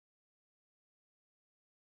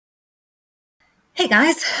Hey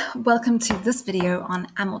guys, welcome to this video on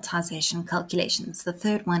amortization calculations, the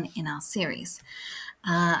third one in our series.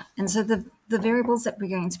 And so the variables that we're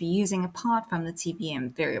going to be using apart from the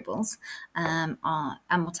TBM variables are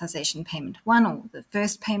amortization payment 1, or the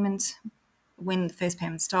first payment, when the first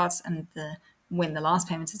payment starts, and when the last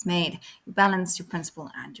payment is made, your balance, your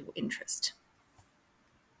principal, and your interest.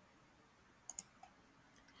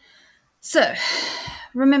 So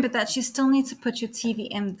remember that you still need to put your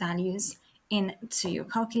TVM values into your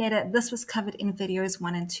calculator. This was covered in videos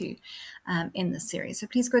 1 and 2 in this series. So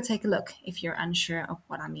please go take a look if you're unsure of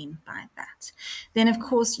what I mean by that. Then, of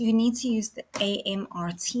course, you need to use the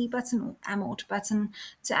AMRT button or Amort button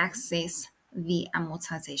to access the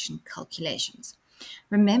amortization calculations.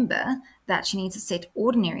 Remember that you need to set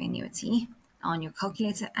ordinary annuity on your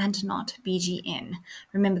calculator and not BGN.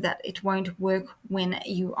 Remember that it won't work when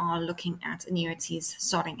you are looking at annuities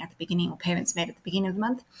starting at the beginning or payments made at the beginning of the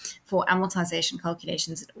month. For amortization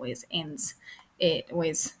calculations, it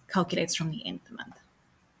always calculates from the end of the month.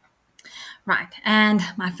 Right, and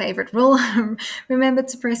my favorite rule, remember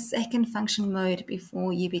to press second function mode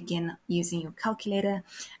before you begin using your calculator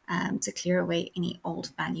to clear away any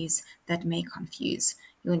old values that may confuse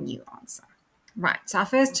your new answer. Right, so our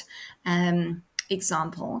first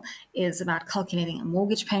example is about calculating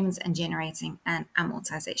mortgage payments and generating an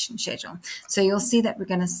amortization schedule. So you'll see that we're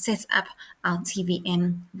going to set up our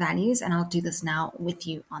TVM values, and I'll do this now with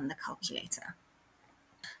you on the calculator.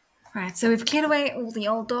 Right, so we've cleared away all the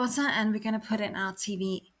old data and we're going to put in our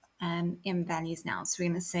TVM values now. So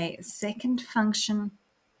we're going to say second function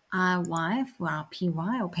IY for our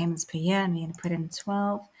PY, or payments per year, and we're going to put in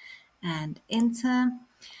 12 and enter.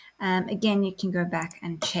 Again, you can go back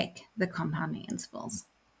and check the compounding intervals.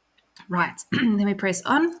 Right, then we press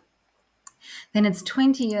on. Then it's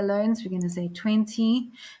 20-year loans. We're going to say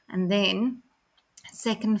 20, and then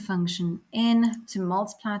second function N to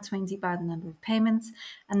multiply 20 by the number of payments,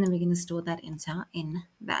 and then we're going to store that into our N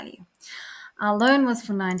value. Our loan was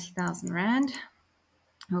for 90,000 Rand.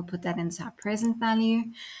 We'll put that into our present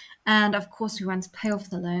value. And of course, we want to pay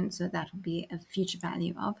off the loan, so that will be a future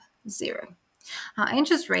value of 0. Our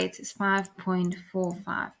interest rate is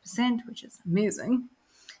 5.45%, which is amazing.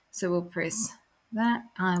 So we'll press that,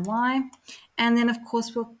 IY. And then, of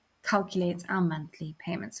course, we'll calculate our monthly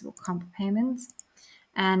payments. So we'll comp payments.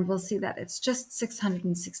 And we'll see that it's just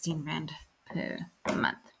 616 Rand per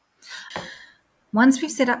month. Once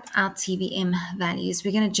we've set up our TVM values,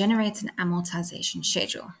 we're going to generate an amortization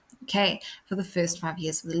schedule. Okay, for the first 5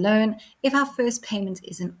 years of the loan. If our first payment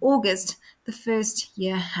is in August, the first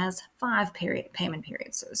year has 5 payment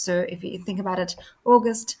periods. So if you think about it,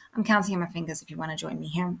 August, I'm counting on my fingers if you want to join me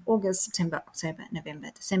here. August, September, October,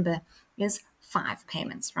 November, December is 5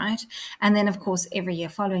 payments, right? And then, of course, every year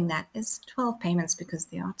following that is 12 payments because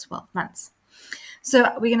there are 12 months. So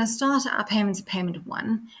we're going to start our payment at payment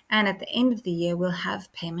 1, and at the end of the year, we'll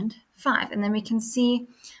have payment 5. And then we can see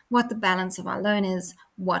what the balance of our loan is,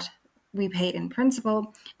 what we paid in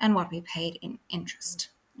principal, and what we paid in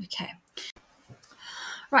interest. Okay.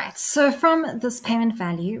 Right, so from this payment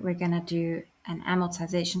value, we're going to do an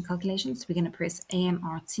amortization calculation. So we're going to press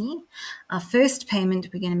AMRT. Our first payment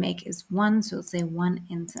we're going to make is 1, so we'll say 1,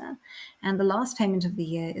 enter. And the last payment of the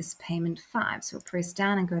year is payment 5. So we'll press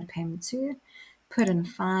down and go to payment 2. Put in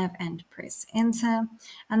 5 and press enter.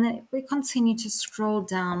 And then if we continue to scroll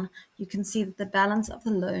down, you can see that the balance of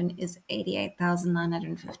the loan is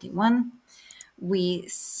 88,951. We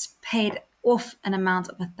paid off an amount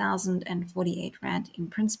of 1,048 Rand in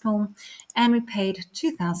principal, and we paid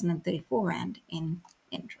 2,034 Rand in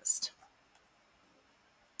interest.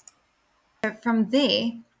 So from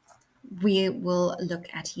there, we will look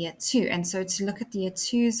at year 2. And so to look at year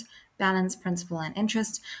 2's balance, principal, and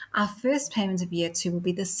interest, our first payment of year 2 will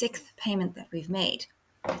be the 6th payment that we've made.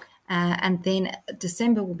 And then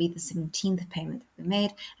December will be the 17th payment that we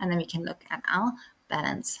made. And then we can look at our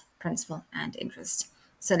balance, principal, and interest.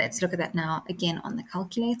 So let's look at that now again on the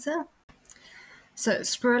calculator. So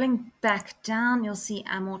scrolling back down, you'll see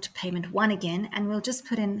amort payment 1 again, and we'll just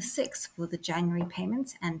put in 6 for the January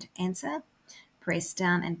payment and enter. Press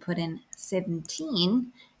down and put in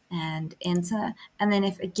 17 and enter. And then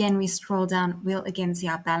if again we scroll down, we'll again see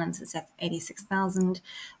our balance is at 86,000.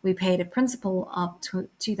 We paid a principal of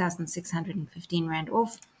 2,615 Rand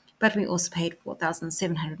off, but we also paid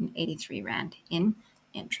 4,783 Rand in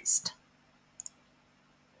interest.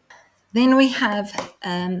 Then we have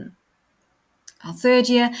our third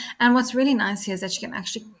year, and what's really nice here is that you can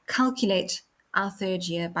actually calculate our third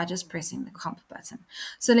year by just pressing the comp button.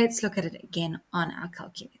 So let's look at it again on our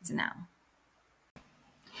calculator now.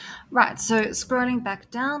 Right, so scrolling back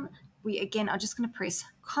down, we again are just going to press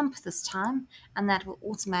comp this time, and that will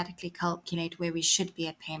automatically calculate where we should be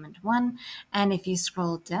at payment 1. And if you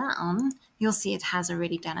scroll down, you'll see it has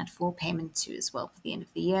already done it for payment 2 as well for the end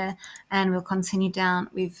of the year. And we'll continue down.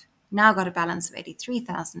 We've now got a balance of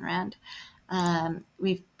 83,000 Rand.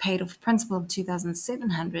 We've paid off principal of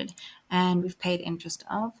 2,700, and we've paid interest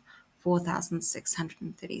of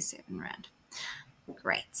 4,637 Rand.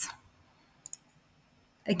 Great.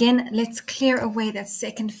 Again, let's clear away that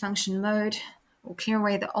second function mode, or clear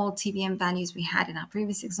away the old TVM values we had in our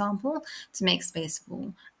previous example to make space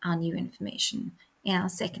for our new information in our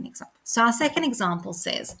second example. So our second example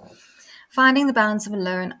says, finding the balance of a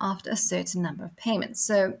loan after a certain number of payments.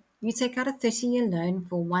 So you take out a 30-year loan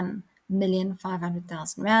for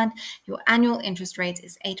 1,500,000 Rand. Your annual interest rate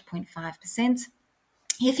is 8.5%.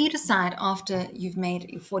 If you decide after you've made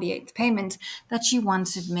your 48th payment that you want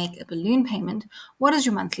to make a balloon payment, what is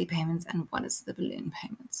your monthly payments and what is the balloon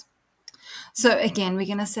payments? So again, we're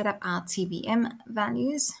going to set up our TVM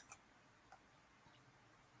values.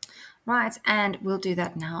 Right, and we'll do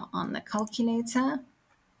that now on the calculator.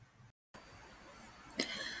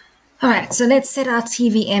 All right, so let's set our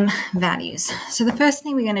TVM values. So the first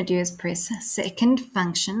thing we're going to do is press second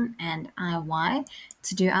function and IY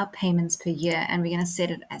to do our payments per year. And we're going to set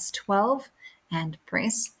it as 12 and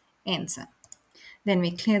press enter. Then we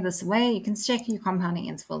clear this away. You can check your compounding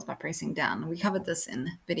intervals by pressing down. We covered this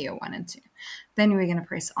in video 1 and 2. Then we're going to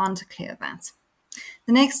press on to clear that.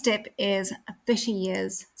 The next step is 30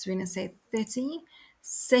 years. So we're going to say 30.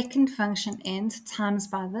 Second function end times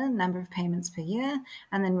by the number of payments per year,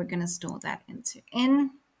 and then we're going to store that into N.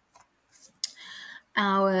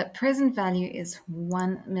 Our present value is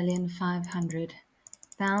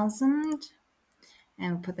 1,500,000, and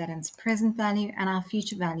we'll put that into present value, and our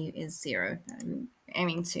future value is 0. I'm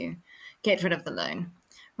aiming to get rid of the loan.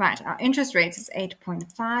 Right, our interest rate is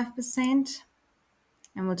 8.5%,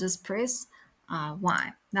 and we'll just press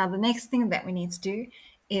Y. Now the next thing that we need to do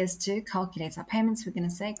is to calculate our payments. We're going to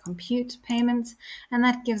say compute payments, and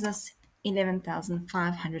that gives us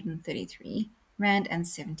 11,533 Rand and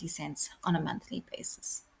 70 cents on a monthly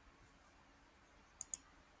basis.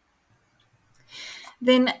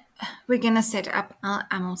 Then we're going to set up our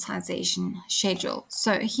amortization schedule.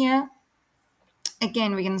 So here,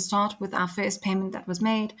 again, we're going to start with our first payment that was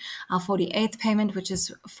made, our 48th payment, which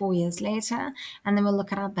is 4 years later, and then we'll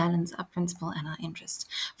look at our balance, our principal, and our interest.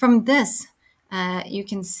 From this, you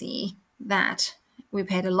can see that we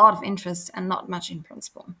paid a lot of interest and not much in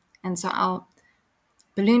principal. And so our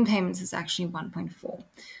balloon payments is actually 1.4.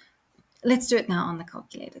 Let's do it now on the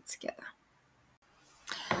calculator together.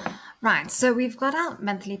 Right, so we've got our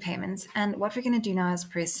monthly payments, and what we're going to do now is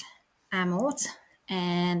press amort,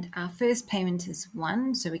 and our first payment is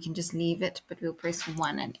 1, so we can just leave it, but we'll press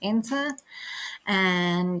 1 and enter.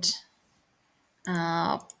 And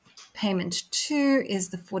our payment 2 is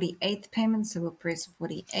the 48th payment, so we'll press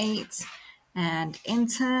 48 and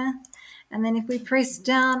enter. And then if we press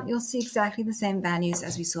down, you'll see exactly the same values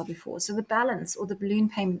as we saw before. So the balance, or the balloon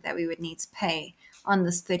payment that we would need to pay on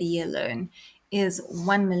this 30-year loan is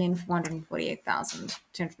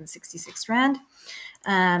 1,448,266 Rand.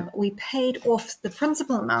 We paid off the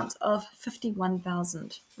principal amount of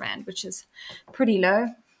 51,000 Rand, which is pretty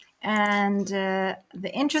low. And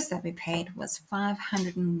the interest that we paid was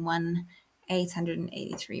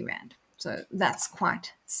 501,883 Rand. So that's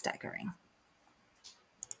quite staggering.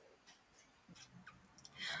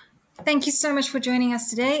 Thank you so much for joining us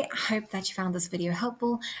today. I hope that you found this video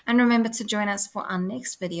helpful. And remember to join us for our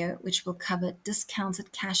next video, which will cover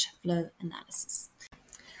discounted cash flow analysis.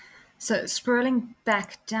 So scrolling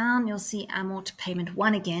back down, you'll see amort payment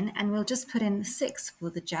 1 again, and we'll just put in 6 for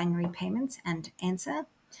the January payment and enter.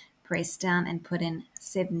 Press down and put in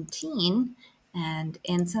 17 and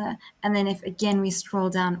enter. And then if again we scroll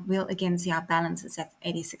down, we'll again see our balance is at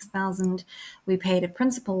 86,000. We paid a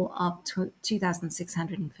principal of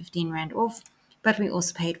 2,615 Rand off, but we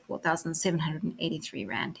also paid 4,783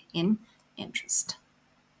 Rand in interest.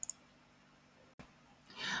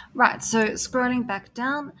 Right, so scrolling back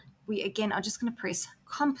down, we again are just going to press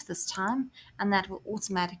comp this time, and that will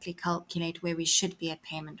automatically calculate where we should be at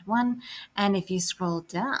payment 1. And if you scroll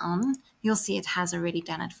down, you'll see it has already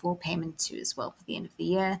done it for payment 2 as well for the end of the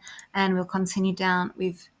year. And we'll continue down.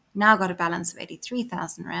 We've now got a balance of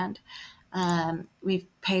 83,000 Rand. We've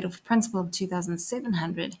paid off principal of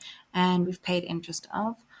 2,700, and we've paid interest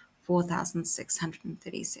of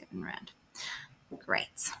 4,637 Rand.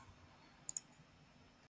 Great.